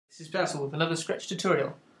This is Basil with another Scratch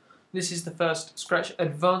tutorial. This is the first Scratch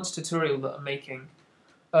Advanced tutorial that I'm making.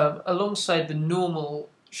 Alongside the normal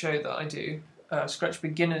show that I do, Scratch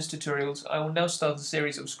Beginners tutorials, I will now start a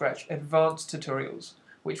series of Scratch Advanced tutorials,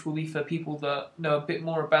 which will be for people that know a bit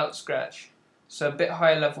more about Scratch, so a bit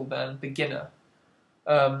higher level than beginner.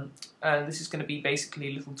 And this is going to be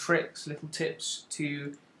basically little tricks, little tips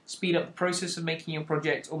to speed up the process of making your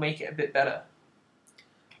project or make it a bit better.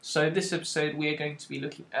 So this episode we are going to be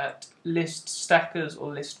looking at list stackers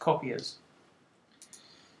or list copiers.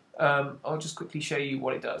 I'll just quickly show you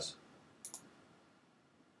what it does.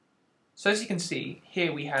 So as you can see,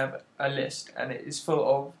 here we have a list and it is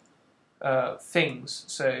full of things,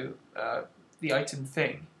 so the item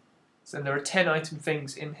thing. So there are 10 item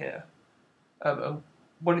things in here. And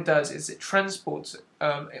what it does is it transports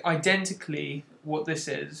identically what this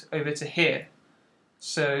is over to here.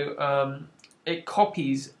 So it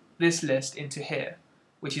copies this list into here,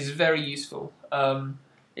 which is very useful.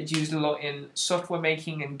 It's used a lot in software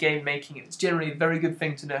making and game making. It's generally a very good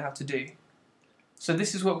thing to know how to do. So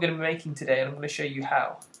this is what we're going to be making today, and I'm going to show you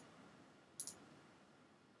how.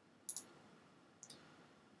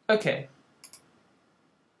 Okay,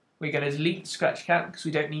 we're going to delete Scratch Cat because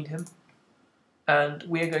we don't need him, and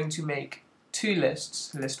we're going to make two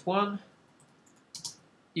lists. List 1.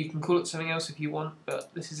 You can call it something else if you want,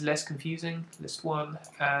 but this is less confusing. List 1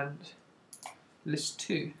 and list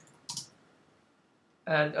 2.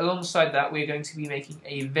 And alongside that, we're going to be making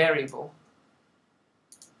a variable.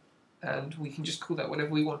 And we can just call that whatever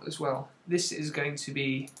we want as well. This is going to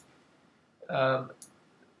be a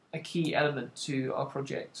key element to our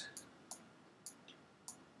project.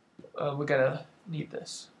 We're going to need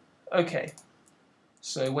this. Okay,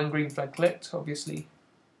 so when green flag clicked, obviously.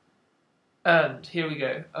 And here we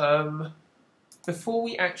go. Before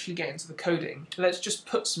we actually get into the coding, let's just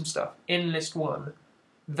put some stuff in list 1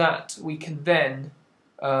 that we can then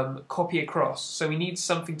copy across. So we need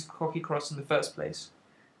something to copy across in the first place.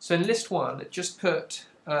 So in list 1, just put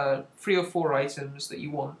 3 or 4 items that you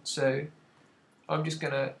want. So I'm just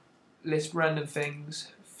going to list random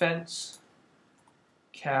things. Fence,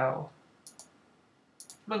 cow,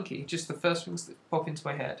 monkey. Just the first things that pop into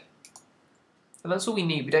my head. And that's all we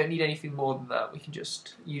need. We don't need anything more than that. We can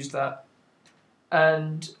just use that.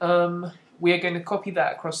 And we are going to copy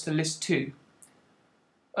that across to list 2.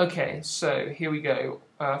 Okay, so here we go.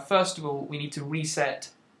 First of all, we need to reset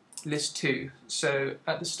list 2. So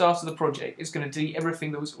at the start of the project, it's going to delete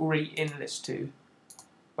everything that was already in list 2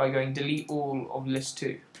 by going delete all of list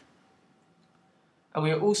 2. And we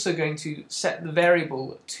are also going to set the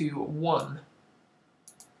variable to 1.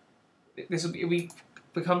 This will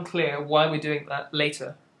become clear why we're doing that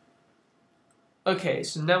later. Okay,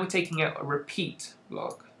 so now we're taking out a repeat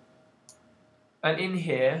block. And in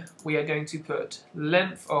here, we are going to put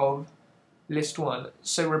length of list 1.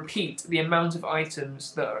 So repeat the amount of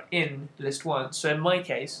items that are in list 1. So in my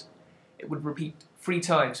case, it would repeat 3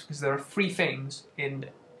 times because there are 3 things in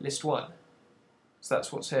list 1. So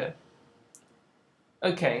that's what's here.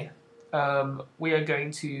 Okay, we are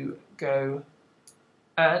going to go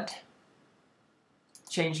add,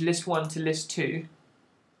 change list 1 to list 2,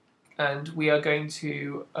 and we are going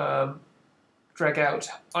to drag out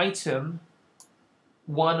item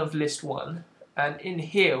 1 of list 1, and in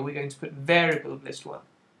here we're going to put variable of list 1.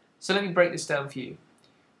 So let me break this down for you.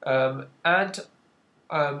 Add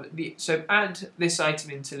this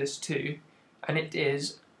item into list 2, and it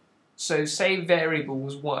is, so say variable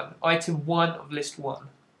was 1, item 1 of list 1.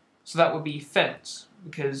 So that would be fence,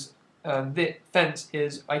 because the fence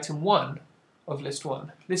is item 1 of list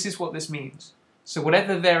 1. This is what this means. So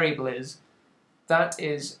whatever variable is, that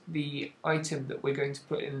is the item that we're going to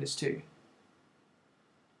put in list 2.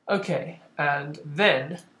 Okay, and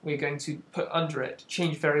then we're going to put under it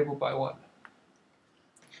change variable by 1.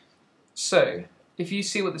 So if you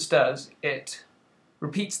see what this does, it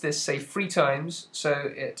repeats this, say, 3 times. So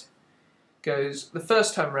it goes, the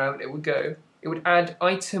first time around it would add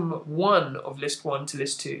item 1 of list 1 to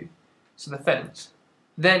list 2, so the fence.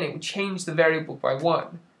 Then it would change the variable by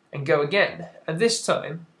 1 and go again. And this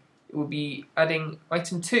time it will be adding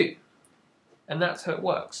item 2. And that's how it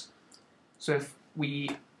works. So if we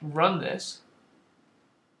run this,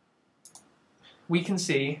 we can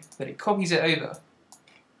see that it copies it over.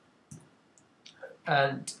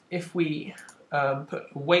 And if we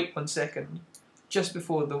wait 1 second just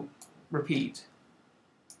before the repeat,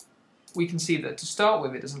 we can see that to start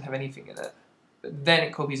with it doesn't have anything in it, but then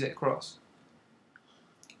it copies it across.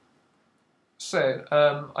 So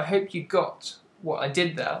I hope you got what I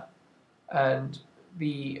did there and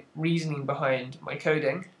the reasoning behind my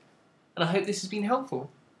coding, and I hope this has been helpful.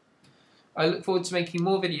 I look forward to making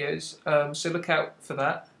more videos, so look out for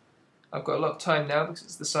that. I've got a lot of time now because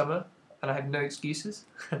it's the summer and I have no excuses.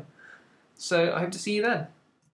 So I hope to see you then.